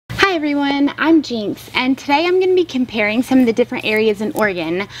Hi everyone, I'm Jinx, and today I'm going to be comparing some of the different areas in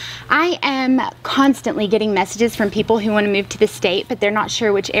Oregon. I am constantly getting messages from people who want to move to the state, but they're not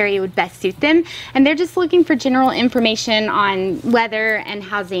sure which area would best suit them, and they're just looking for general information on weather and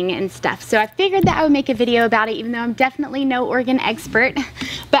housing and stuff. So I figured that I would make a video about it, even though I'm definitely no Oregon expert,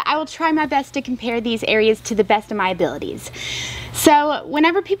 but I will try my best to compare these areas to the best of my abilities. So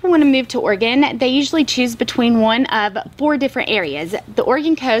whenever people want to move to Oregon, they usually choose between one of 4 different areas: the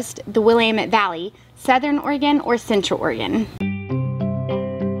Oregon coast, the Willamette Valley, Southern Oregon, or Central Oregon.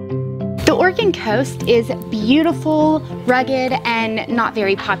 The Oregon coast is beautiful, rugged, and not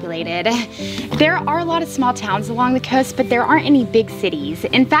very populated. There are a lot of small towns along the coast, but there aren't any big cities.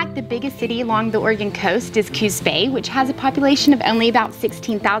 In fact, the biggest city along the Oregon coast is Coos Bay, which has a population of only about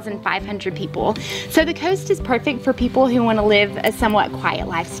 16,500 people. So the coast is perfect for people who want to live a somewhat quiet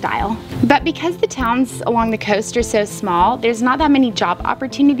lifestyle. But because the towns along the coast are so small, there's not that many job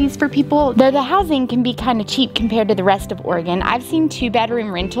opportunities for people, though the housing can be kind of cheap compared to the rest of Oregon. I've seen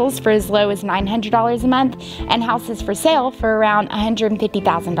 2-bedroom rentals for as low as $900 a month and houses for sale for around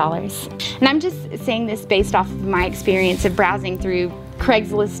 $150,000. And I'm just saying this based off of my experience of browsing through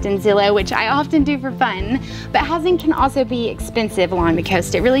Craigslist and Zillow, which I often do for fun, but housing can also be expensive along the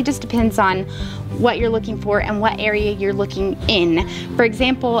coast. It really just depends on what you're looking for and what area you're looking in. For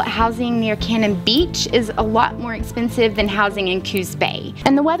example, housing near Cannon Beach is a lot more expensive than housing in Coos Bay.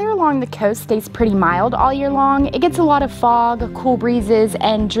 And the weather along the coast stays pretty mild all year long. It gets a lot of fog, cool breezes,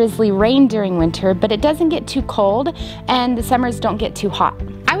 and drizzly rain during winter, but it doesn't get too cold, and the summers don't get too hot.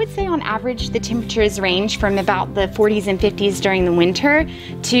 I would say on average the temperatures range from about the 40s and 50s during the winter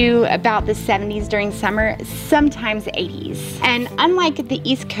to about the 70s during summer, sometimes 80s. And unlike the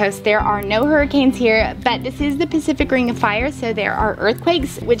East Coast, there are no hurricanes here, but this is the Pacific Ring of Fire, so there are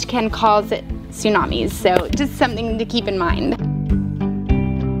earthquakes which can cause tsunamis, so just something to keep in mind.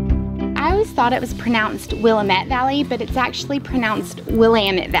 I always thought it was pronounced Willamette Valley, but it's actually pronounced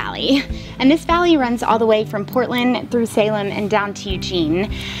Willamette Valley. And this valley runs all the way from Portland through Salem and down to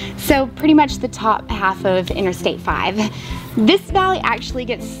Eugene. So pretty much the top half of Interstate 5. This valley actually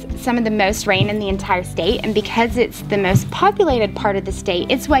gets some of the most rain in the entire state, and because it's the most populated part of the state,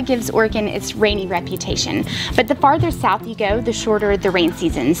 it's what gives Oregon its rainy reputation. But the farther south you go, the shorter the rain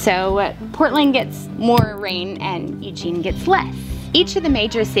season. So Portland gets more rain and Eugene gets less. Each of the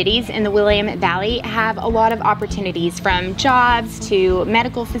major cities in the Willamette Valley have a lot of opportunities, from jobs to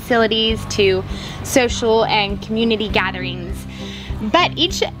medical facilities to social and community gatherings. But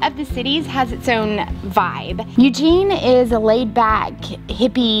each of the cities has its own vibe. Eugene is a laid-back,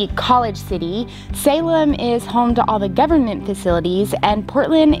 hippie college city. Salem is home to all the government facilities, and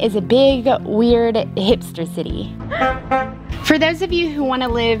Portland is a big, weird hipster city. For those of you who want to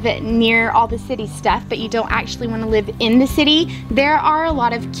live near all the city stuff, but you don't actually want to live in the city, there are a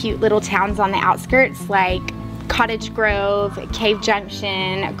lot of cute little towns on the outskirts like Cottage Grove, Cave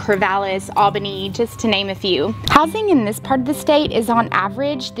Junction, Corvallis, Albany, just to name a few. Housing in this part of the state is on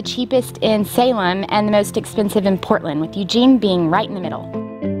average the cheapest in Salem and the most expensive in Portland, with Eugene being right in the middle.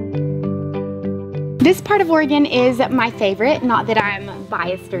 This part of Oregon is my favorite, not that I'm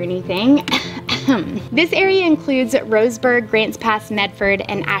biased or anything. This area includes Roseburg, Grants Pass, Medford,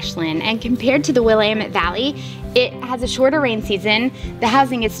 and Ashland, and compared to the Willamette Valley, it has a shorter rain season, the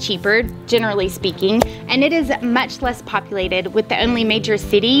housing is cheaper, generally speaking, and it is much less populated, with the only major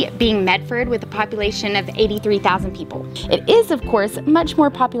city being Medford with a population of 83,000 people. It is, of course, much more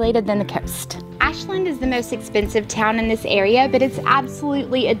populated than the coast. Ashland is the most expensive town in this area, but it's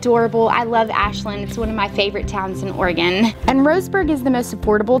absolutely adorable. I love Ashland. It's one of my favorite towns in Oregon. And Roseburg is the most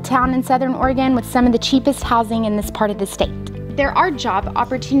affordable town in Southern Oregon, with some of the cheapest housing in this part of the state. There are job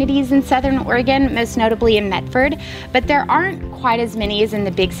opportunities in Southern Oregon, most notably in Medford, but there aren't quite as many as in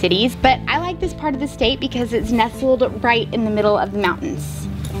the big cities. But I like this part of the state because it's nestled right in the middle of the mountains.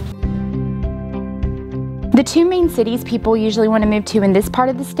 The 2 main cities people usually want to move to in this part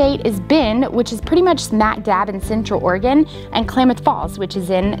of the state is Bend, which is pretty much smack dab in Central Oregon, and Klamath Falls, which is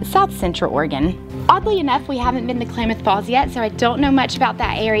in South Central Oregon. Oddly enough, we haven't been to Klamath Falls yet, so I don't know much about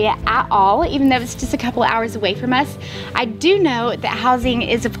that area at all, even though it's just a couple hours away from us. I do know that housing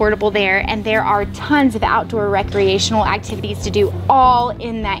is affordable there, and there are tons of outdoor recreational activities to do all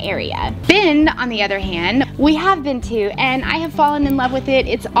in that area. Bend, on the other hand, We have been to, and I have fallen in love with it.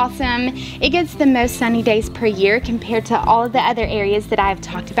 It's awesome. It gets the most sunny days per year compared to all of the other areas that I've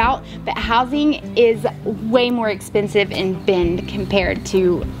talked about, but housing is way more expensive in Bend compared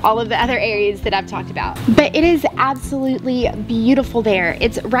to all of the other areas that I've talked about. But it is absolutely beautiful there.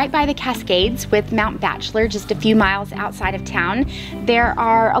 It's right by the Cascades with Mount Bachelor, just a few miles outside of town. There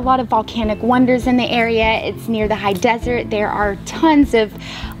are a lot of volcanic wonders in the area. It's near the high desert. There are tons of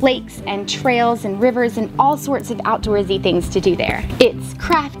lakes and trails and rivers and all sorts of outdoorsy things to do there. It's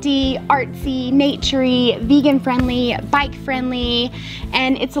crafty, artsy, naturey, vegan friendly, bike friendly,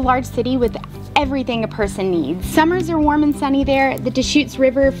 and it's a large city with everything a person needs. Summers are warm and sunny there. The Deschutes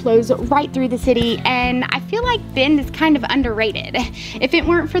River flows right through the city, and I feel like Bend is kind of underrated. If it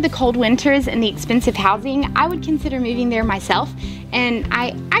weren't for the cold winters and the expensive housing, I would consider moving there myself, and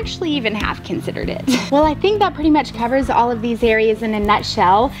I actually even have considered it. Well, I think that pretty much covers all of these areas in a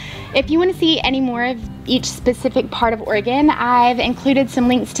nutshell. If you want to see any more of each specific part of Oregon, I've included some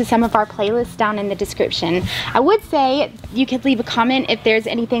links to some of our playlists down in the description. I would say you could leave a comment if there's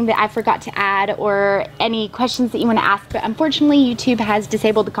anything that I forgot to add or any questions that you want to ask, but unfortunately YouTube has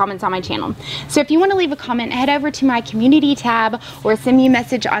disabled the comments on my channel. So if you want to leave a comment, head over to my community tab or send me a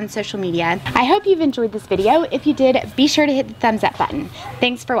message on social media. I hope you've enjoyed this video. If you did, be sure to hit the thumbs up button.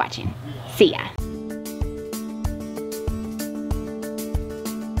 Thanks for watching. See ya.